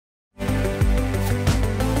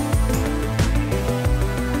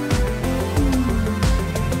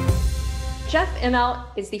Jeff Immelt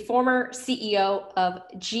is the former CEO of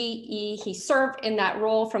GE. He served in that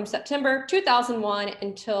role from September 2001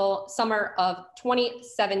 until summer of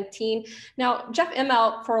 2017. Now, Jeff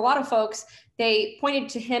Immelt, for a lot of folks, they pointed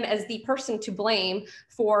to him as the person to blame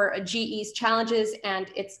for GE's challenges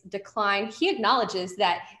and its decline. He acknowledges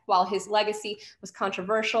that while his legacy was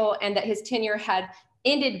controversial and that his tenure had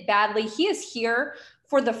ended badly, he is here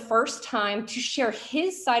for the first time to share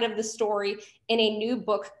his side of the story in a new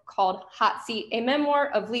book called Hot Seat, a memoir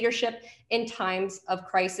of leadership in times of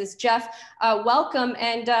crisis. Jeff, welcome.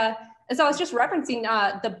 And as I was just referencing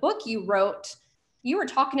the book you wrote, you were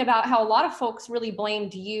talking about how a lot of folks really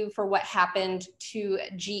blamed you for what happened to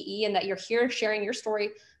GE and that you're here sharing your story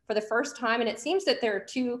for the first time. And it seems that there are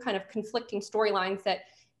two kind of conflicting storylines, that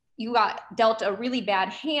you got dealt a really bad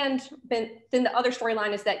hand, but then the other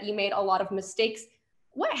storyline is that you made a lot of mistakes.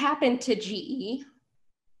 What happened to GE?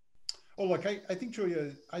 Oh, look, I think,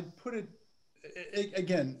 Julia, I'd put it,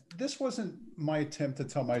 again, this wasn't my attempt to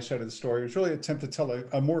tell my side of the story. It was really an attempt to tell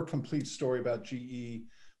a more complete story about GE,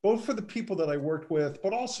 both for the people that I worked with,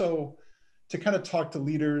 but also to kind of talk to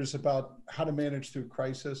leaders about how to manage through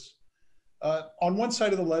crisis. On one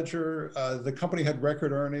side of the ledger, the company had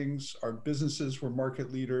record earnings. Our businesses were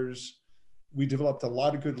market leaders. We developed a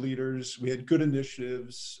lot of good leaders. We had good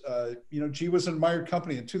initiatives. GE was an admired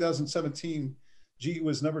company. In 2017, GE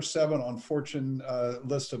was number 7 on Fortune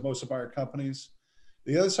list of most admired companies.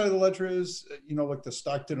 The other side of the ledger is, look, the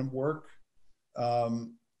stock didn't work.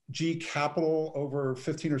 GE Capital, over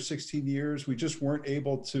 15 or 16 years, we just weren't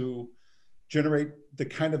able to generate the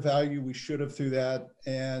kind of value we should have through that.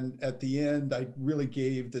 And at the end, I really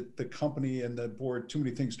gave the company and the board too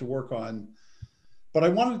many things to work on. But I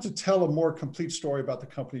wanted to tell a more complete story about the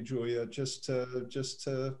company, Julia, just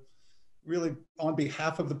to really, on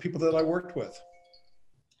behalf of the people that I worked with.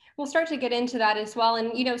 We'll start to get into that as well.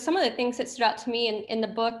 And, some of the things that stood out to me in the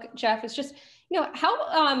book, Jeff, is just,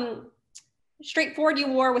 how straightforward you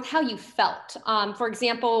were with how you felt. For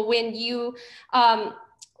example, when you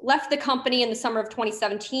left the company in the summer of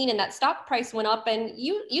 2017 and that stock price went up, and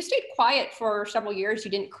you stayed quiet for several years.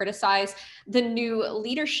 You didn't criticize the new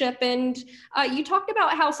leadership. And you talked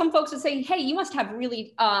about how some folks would say, hey, you must have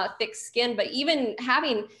really thick skin, but even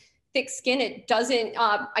having thick skin, it doesn't,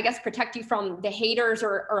 protect you from the haters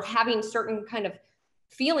or having certain kind of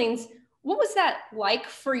feelings. What was that like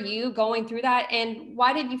for you going through that? And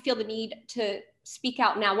why did you feel the need to speak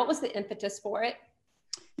out now? What was the impetus for it?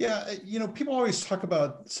 Yeah, people always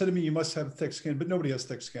say to me, you must have thick skin, but nobody has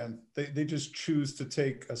thick skin. They just choose to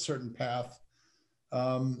take a certain path.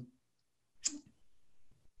 I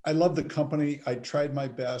love the company. I tried my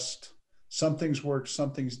best. Some things worked,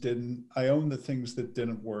 some things didn't. I own the things that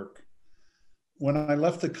didn't work. When I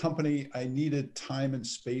left the company, I needed time and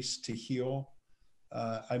space to heal.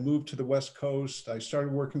 I moved to the West Coast. I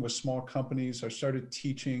started working with small companies. I started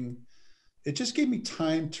teaching. It just gave me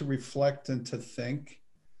time to reflect and to think.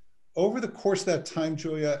 Over the course of that time,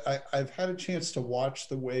 Julia, I've had a chance to watch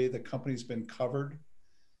the way the company's been covered.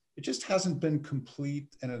 It just hasn't been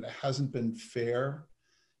complete and it hasn't been fair.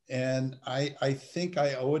 And I think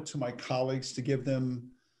I owe it to my colleagues to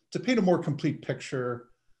paint a more complete picture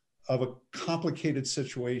of a complicated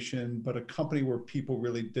situation, but a company where people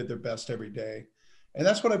really did their best every day. And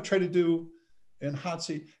that's what I've tried to do in Hot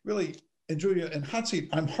Seat. Really, and Julia, in Hot Seat,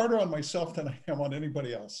 I'm harder on myself than I am on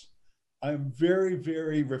anybody else. I'm very,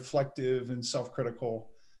 very reflective and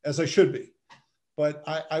self-critical, as I should be. But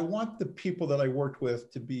I want the people that I worked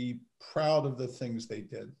with to be proud of the things they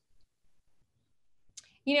did.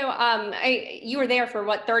 You were there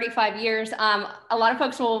for 35 years. A lot of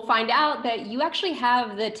folks will find out that you actually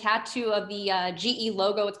have the tattoo of the GE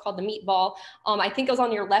logo. It's called the meatball. I think it was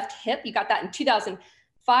on your left hip. You got that in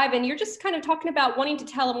 2005. And you're just kind of talking about wanting to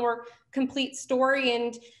tell a more complete story.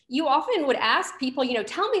 And you often would ask people,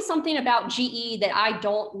 tell me something about GE that I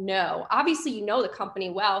don't know. Obviously, you know the company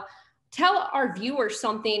well. Tell our viewers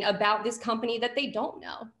something about this company that they don't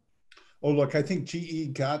know. Oh, look, I think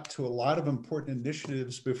GE got to a lot of important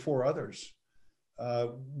initiatives before others.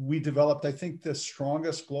 We developed, I think, the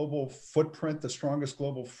strongest global footprint, the strongest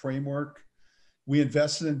global framework. We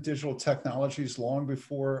invested in digital technologies long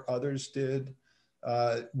before others did.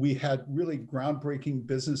 We had really groundbreaking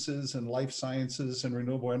businesses in life sciences and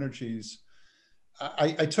renewable energies.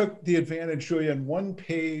 I took the advantage, Julia, in one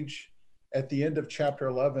page at the end of chapter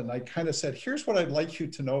 11, I kind of said, here's what I'd like you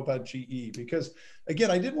to know about GE. Because again,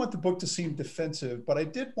 I didn't want the book to seem defensive, but I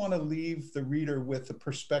did want to leave the reader with the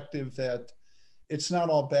perspective that it's not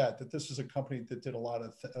all bad, that this is a company that did a lot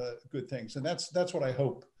of good things. And that's what I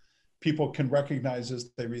hope people can recognize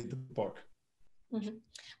as they read the book. Mhm.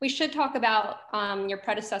 We should talk about your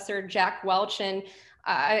predecessor, Jack Welch. And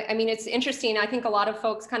I mean, it's interesting. I think a lot of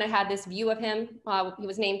folks kind of had this view of him. He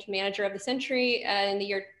was named manager of the century in the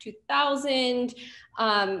year 2000.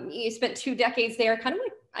 He spent 2 decades there, kind of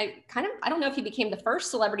like, I don't know if he became the first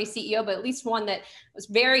celebrity CEO, but at least one that was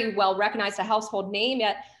very well recognized, a household name.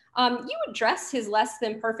 Yet you address his less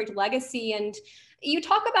than perfect legacy, and you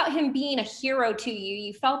talk about him being a hero to you.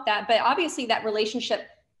 You felt that, but obviously that relationship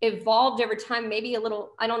evolved over time, maybe a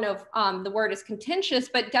little, I don't know if the word is contentious,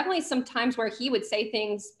 but definitely some times where he would say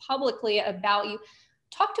things publicly about you.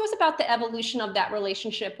 Talk to us about the evolution of that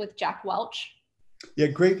relationship with Jack Welch. Yeah,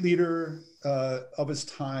 great leader of his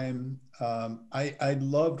time. I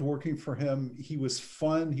loved working for him. He was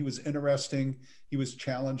fun, he was interesting, he was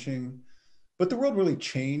challenging. But the world really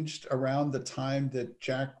changed around the time that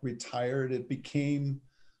Jack retired. It became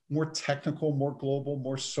more technical, more global,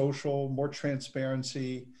 more social, more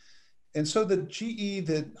transparency. And so the GE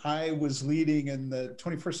that I was leading in the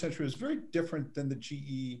 21st century was very different than the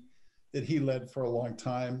GE that he led for a long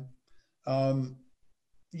time.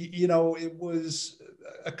 It was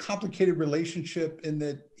a complicated relationship in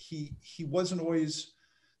that he wasn't always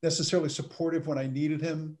necessarily supportive when I needed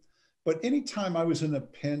him. But anytime I was in a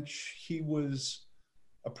pinch, he was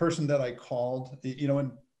a person that I called.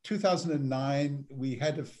 In 2009, we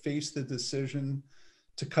had to face the decision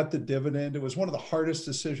to cut the dividend. It was one of the hardest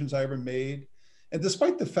decisions I ever made. And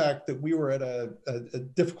despite the fact that we were at a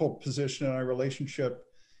difficult position in our relationship,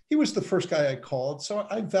 he was the first guy I called. So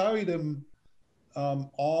I valued him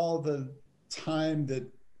all the time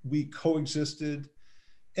that we coexisted.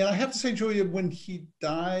 And I have to say, Julia, when he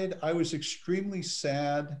died, I was extremely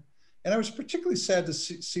sad. And I was particularly sad to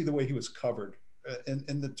see the way he was covered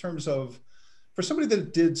in the terms of, for somebody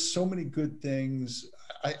that did so many good things,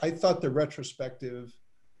 I thought the retrospective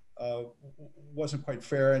wasn't quite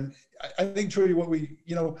fair. And I think, Julia, what we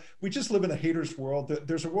just live in a hater's world.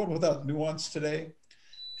 There's a world without nuance today.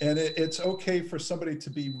 And it's okay for somebody to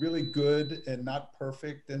be really good and not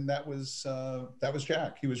perfect. And that was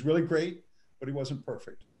Jack. He was really great, but he wasn't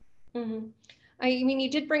perfect. Mm-hmm. I mean, you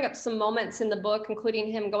did bring up some moments in the book,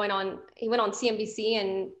 including him he went on CNBC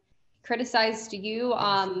and criticized you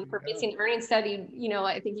for facing earnings study.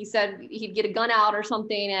 I think he said he'd get a gun out or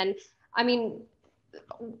something. And I mean,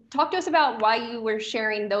 talk to us about why you were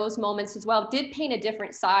sharing those moments as well. Did paint a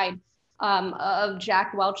different side of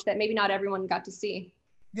Jack Welch that maybe not everyone got to see.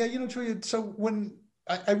 Yeah, Julia, so when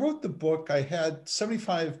I wrote the book, I had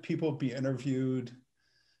 75 people be interviewed.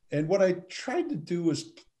 And what I tried to do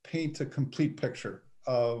was paint a complete picture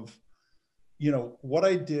of, what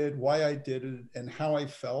I did, why I did it, and how I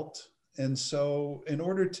felt. And so in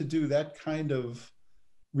order to do that kind of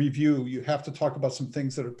review, you have to talk about some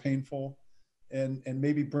things that are painful and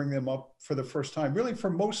maybe bring them up for the first time. Really, for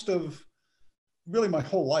most of my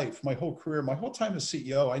whole life, my whole career, my whole time as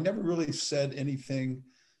CEO, I never really said anything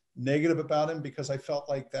negative about him because I felt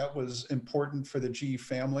like that was important for the GE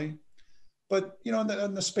family. But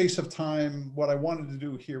in the space of time, what I wanted to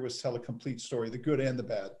do here was tell a complete story, the good and the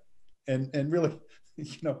bad. And really,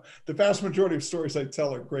 the vast majority of stories I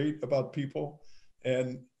tell are great about people.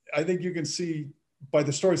 And I think you can see by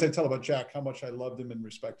the stories I tell about Jack how much I loved him and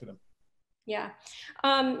respected him. Yeah.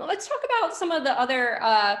 Let's talk about some of the other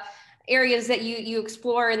areas that you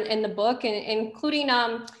explore in the book, and including,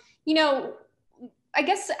 I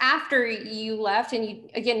guess after you left and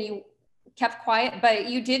you kept quiet, but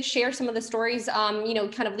you did share some of the stories,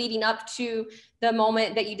 kind of leading up to the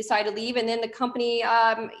moment that you decided to leave, and then the company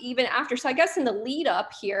even after. So I guess in the lead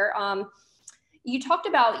up here, you talked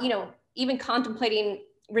about, even contemplating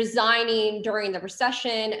resigning during the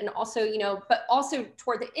recession, and also, but also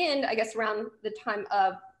toward the end, I guess around the time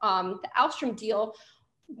of the Alstrom deal,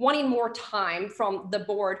 wanting more time from the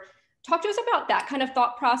board. Talk to us about that kind of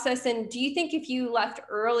thought process. And do you think if you left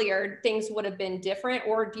earlier, things would have been different?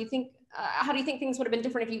 Or do you think, how do you think things would have been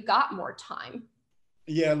different if you got more time?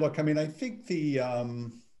 Yeah, look, I mean, I think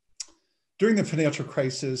during the financial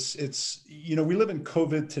crisis, it's, we live in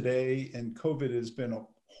COVID today, and COVID has been a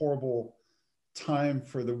horrible time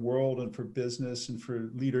for the world and for business and for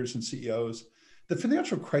leaders and CEOs. The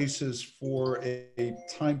financial crisis for a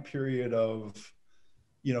time period of,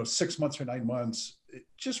 6 months or 9 months,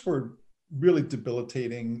 just were really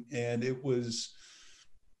debilitating. And it was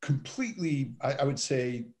completely, I would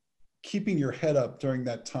say, keeping your head up during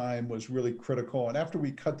that time was really critical. And after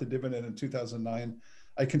we cut the dividend in 2009,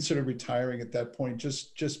 I considered retiring at that point,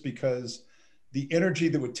 just because the energy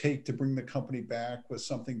that would take to bring the company back was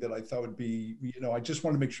something that I thought would be, I just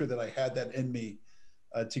wanted to make sure that I had that in me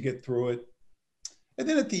to get through it. And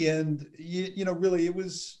then at the end, really, it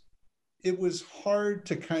was it was hard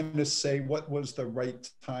to kind of say what was the right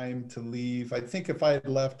time to leave. I think if I had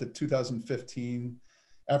left in 2015,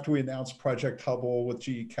 after we announced Project Hubble with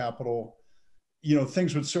GE Capital,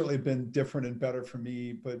 things would certainly have been different and better for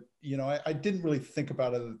me. But, I didn't really think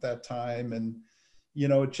about it at that time. And,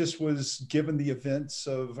 it just was, given the events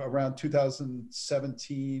of around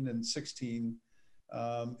 2017 and 16,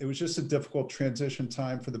 it was just a difficult transition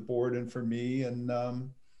time for the board and for me. And,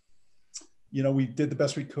 we did the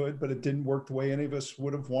best we could, but it didn't work the way any of us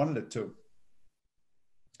would have wanted it to.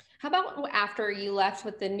 How about after you left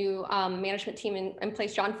with the new management team in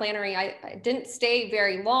place, John Flannery? I didn't stay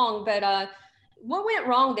very long, but what went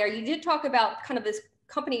wrong there? You did talk about kind of this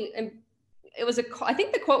company, and it was I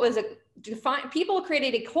think the quote was people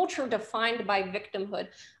created a culture defined by victimhood.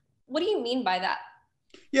 What do you mean by that?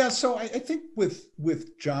 Yeah, so I think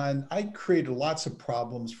with John, I created lots of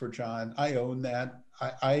problems for John. I own that.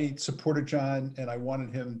 I supported John and I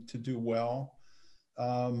wanted him to do well.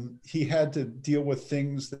 He had to deal with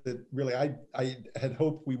things that really I had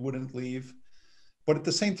hoped we wouldn't leave. But at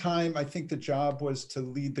the same time, I think the job was to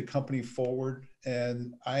lead the company forward.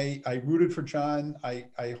 And I rooted for John.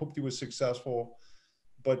 I hoped he was successful.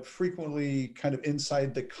 But frequently, kind of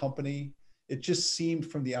inside the company, it just seemed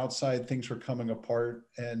from the outside things were coming apart,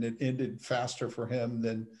 and it ended faster for him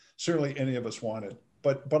than certainly any of us wanted.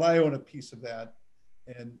 But I own a piece of that,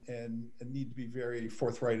 and need to be very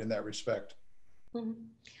forthright in that respect. Mm-hmm.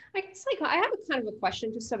 I guess I have a kind of a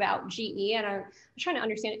question just about GE, and I'm trying to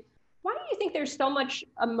understand it. Why do you think there's so much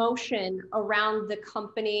emotion around the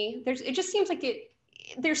company? It just seems like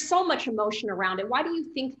there's so much emotion around it. Why do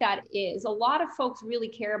you think that is? A lot of folks really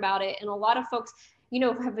care about it, and a lot of folks,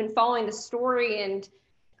 have been following the story, and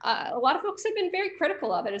a lot of folks have been very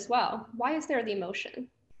critical of it as well. Why is there the emotion?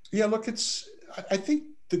 Yeah, look, I think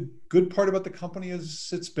the good part about the company is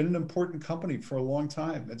it's been an important company for a long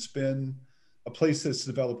time. It's been a place that's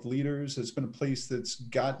developed leaders. It's been a place that's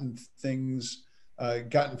gotten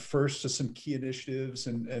first to some key initiatives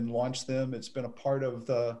and launched them. It's been a part of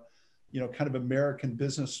the, kind of American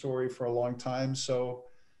business story for a long time. So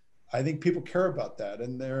I think people care about that,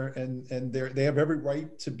 and they have every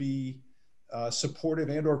right to be supportive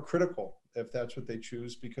and or critical if that's what they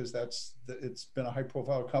choose, because it's been a high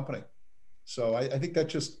profile company. So I think that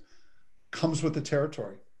just comes with the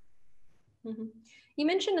territory. Mm-hmm. You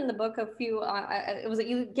mentioned in the book a few,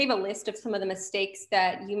 you gave a list of some of the mistakes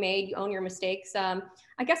that you made. You own your mistakes. I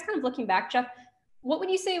guess kind of looking back, Jeff, what would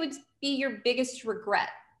you say would be your biggest regret?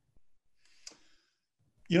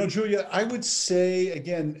 Julia, I would say,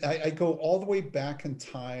 again, I go all the way back in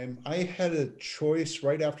time. I had a choice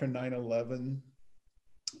right after 9/11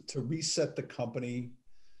 to reset the company,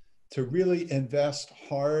 to really invest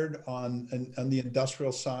hard on the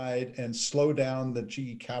industrial side and slow down the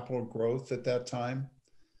GE Capital growth at that time.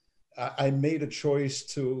 I made a choice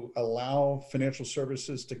to allow financial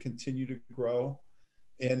services to continue to grow,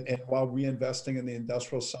 and while reinvesting in the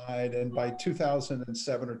industrial side. And by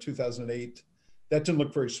 2007 or 2008, that didn't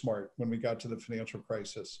look very smart when we got to the financial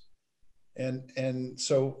crisis. And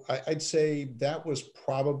so I'd say that was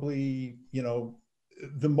probably,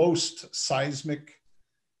 the most seismic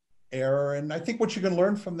error. And I think what you can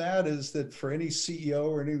learn from that is that for any CEO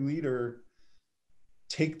or any leader,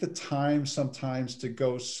 take the time sometimes to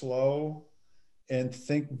go slow and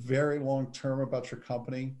think very long term about your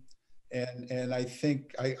company. And I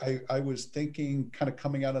think I was thinking, kind of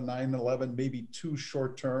coming out of 9/11, maybe too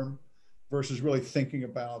short term versus really thinking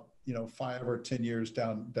about 5 or 10 years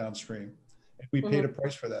downstream. And we paid a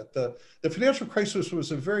price for that. The financial crisis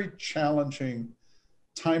was a very challenging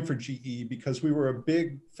time for GE because we were a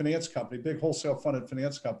big finance company, big wholesale funded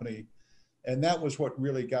finance company. And that was what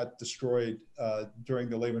really got destroyed during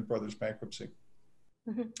the Lehman Brothers bankruptcy.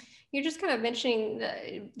 Mm-hmm. You're just kind of mentioning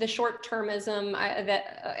the short-termism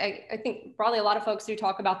I think probably a lot of folks do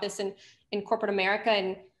talk about this in corporate America,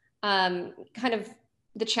 and kind of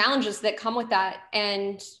the challenges that come with that.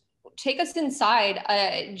 And take us inside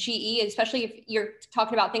GE, especially if you're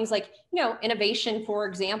talking about things like, innovation, for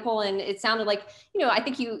example. And it sounded like, I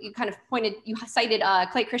think you kind of you cited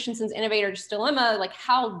Clay Christensen's Innovator's Dilemma, like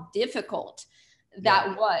how difficult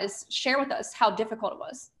that was. Share with us how difficult it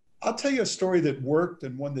was. I'll tell you a story that worked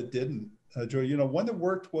and one that didn't, Joy. One that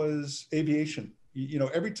worked was aviation.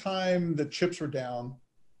 Every time the chips were down,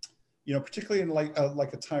 particularly in like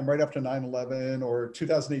a time right after 9/11 or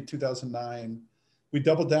 2008, 2009, we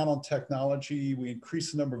doubled down on technology. We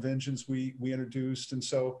increased the number of engines we introduced. And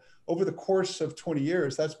so over the course of 20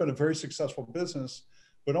 years, that's been a very successful business,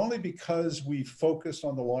 but only because we focused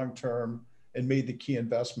on the long term and made the key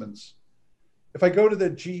investments. If I go to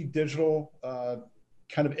the GE Digital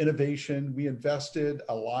kind of innovation, we invested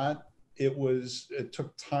a lot It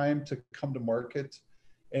took time to come to market.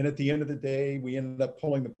 And at the end of the day, we ended up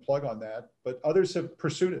pulling the plug on that, but others have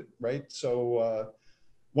pursued it, right? So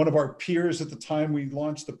one of our peers at the time we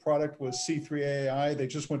launched the product was C3AI. They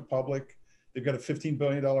just went public. They've got a $15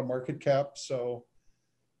 billion market cap. So,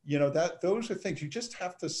 those are things you just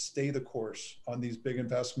have to stay the course on these big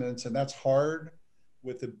investments. And that's hard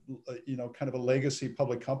with a, kind of a legacy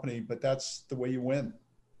public company, but that's the way you win.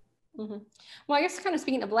 Mm-hmm. Well, I guess kind of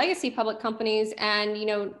speaking of legacy public companies and,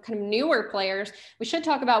 kind of newer players, we should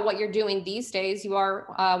talk about what you're doing these days. You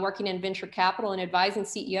are working in venture capital and advising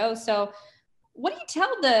CEOs. So what do you tell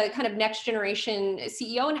the kind of next generation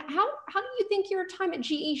CEO, and how do you think your time at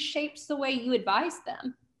GE shapes the way you advise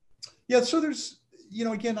them? Yeah, so there's,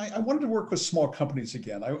 again, I wanted to work with small companies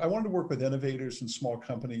again. I wanted to work with innovators and small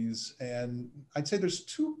companies. And I'd say there's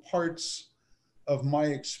two parts of my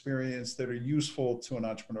experience that are useful to an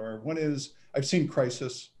entrepreneur. One is I've seen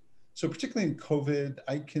crisis. So particularly in COVID,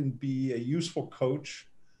 I can be a useful coach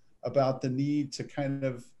about the need to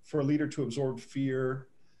for a leader to absorb fear,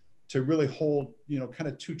 to really hold, kind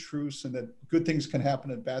of two truths, and that good things can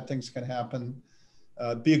happen and bad things can happen,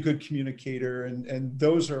 be a good communicator. And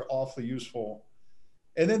those are awfully useful.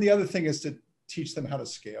 And then the other thing is to teach them how to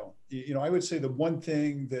scale. I would say the one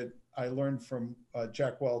thing that I learned from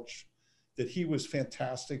Jack Welch that he was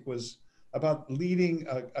fantastic was about leading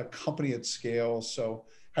a company at scale. So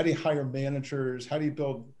how do you hire managers? How do you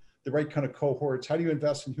build the right kind of cohorts? How do you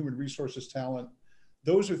invest in human resources talent?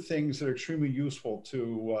 Those are things that are extremely useful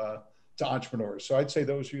to entrepreneurs. So I'd say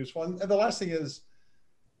those are useful. And the last thing is,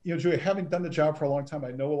 Julia, having done the job for a long time,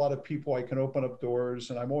 I know a lot of people. I can open up doors,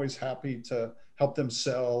 and I'm always happy to help them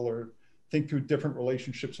sell or think through different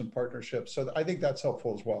relationships and partnerships. So I think that's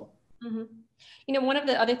helpful as well. Mm-hmm. One of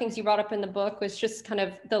the other things you brought up in the book was just kind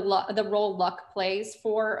of the role luck plays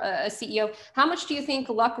for a CEO. How much do you think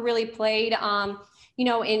luck really played,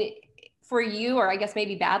 for you, or I guess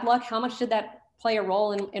maybe bad luck? How much did that play a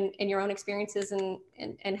role in your own experiences,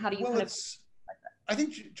 and how do you I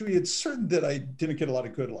think, Julia, it's certain that I didn't get a lot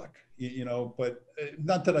of good luck, but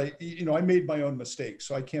not that I made my own mistakes.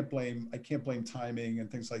 So I can't blame timing and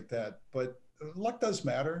things like that. But luck does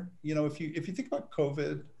matter. If you think about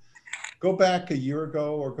COVID, go back a year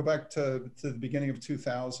ago or go back to the beginning of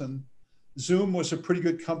 2000, Zoom was a pretty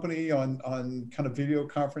good company on kind of video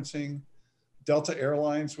conferencing. Delta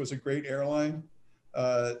Airlines was a great airline.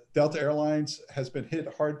 Delta Airlines has been hit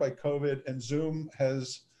hard by COVID, and Zoom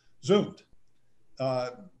has zoomed.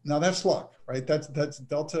 Now that's luck, right? That's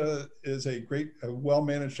Delta is a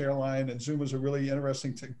well-managed airline, and Zoom is a really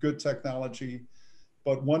interesting, good technology,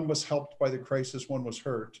 but one was helped by the crisis, one was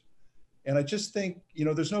hurt. And I just think,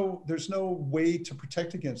 there's no way to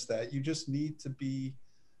protect against that. You just need to be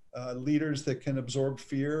leaders that can absorb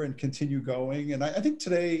fear and continue going. And I think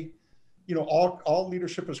today, all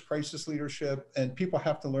leadership is crisis leadership, and people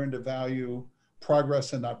have to learn to value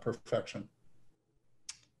progress and not perfection.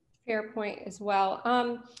 Fair point as well.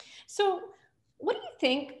 So what do you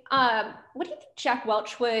think Jack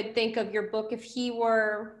Welch would think of your book if he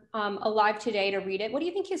were alive today to read it? What do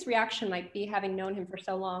you think his reaction might be, having known him for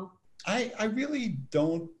so long? I really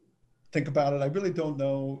don't think about it. I really don't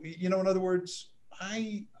know. In other words,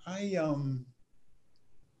 I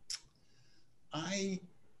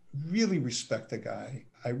really respect the guy.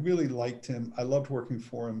 I really liked him. I loved working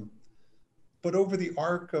for him. But over the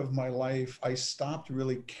arc of my life, I stopped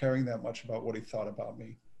really caring that much about what he thought about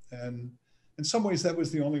me. And in some ways, that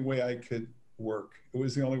was the only way I could work. It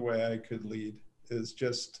was the only way I could lead, is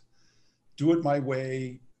just do it my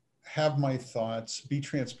way, have my thoughts, be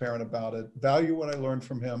transparent about it, value what I learned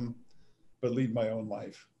from him, but lead my own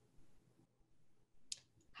life.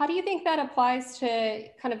 How do you think that applies to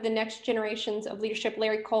kind of the next generations of leadership?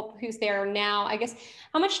 Larry Culp, who's there now, I guess,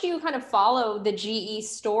 how much do you kind of follow the GE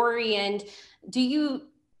story, and do you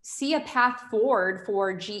see a path forward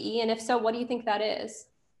for GE? And if so, what do you think that is?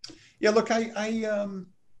 Yeah, look, I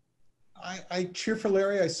cheer for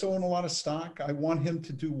Larry. I still own a lot of stock. I want him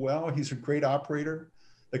to do well. He's a great operator.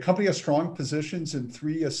 The company has strong positions in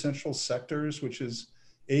three essential sectors, which is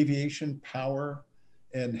aviation, power,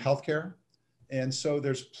 and healthcare. And so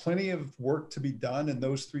there's plenty of work to be done in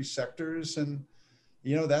those three sectors. And,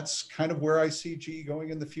 that's kind of where I see GE going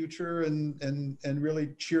in the future, and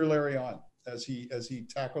really cheer Larry on as he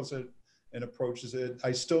tackles it and approaches it.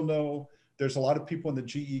 I still know there's a lot of people in the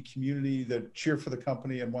GE community that cheer for the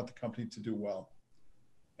company and want the company to do well.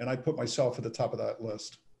 And I put myself at the top of that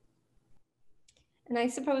list. And I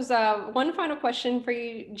suppose one final question for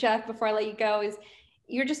you, Jeff, before I let you go, is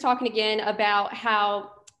you're just talking again about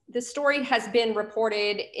how the story has been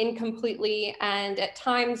reported incompletely and at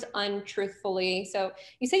times untruthfully. So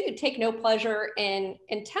you say you take no pleasure in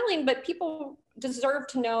telling, but people deserve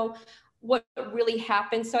to know what really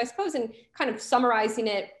happened. So I suppose in kind of summarizing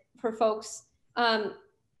it for folks,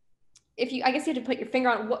 if you, I guess you had to put your finger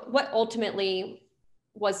on what ultimately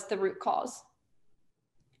was the root cause.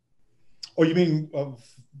 Oh, you mean of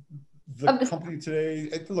the company today?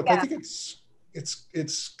 Look, yeah. I think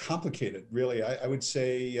it's complicated, really. I would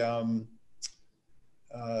say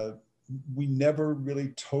we never really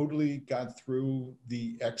totally got through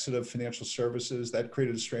the exit of financial services. That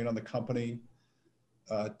created a strain on the company.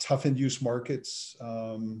 Tough end-use markets.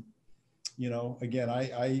 You know, again,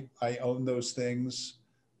 I own those things,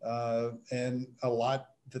 and a lot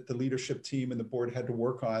that the leadership team and the board had to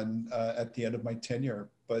work on at the end of my tenure.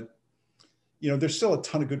 But you know, there's still a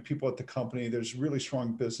ton of good people at the company. There's really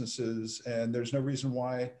strong businesses, and there's no reason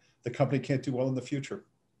why the company can't do well in the future.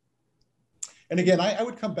 And again, I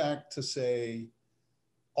would come back to say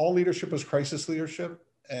all leadership is crisis leadership.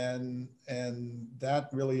 And that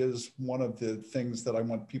really is one of the things that I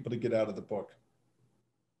want people to get out of the book.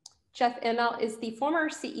 Jeff Immelt is the former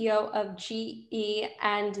CEO of GE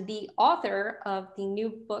and the author of the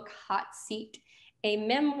new book, Hot Seat, a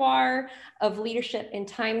memoir of leadership in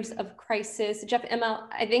times of crisis. Jeff Immelt,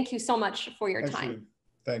 I thank you so much for your time.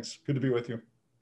 Thanks. Good to be with you.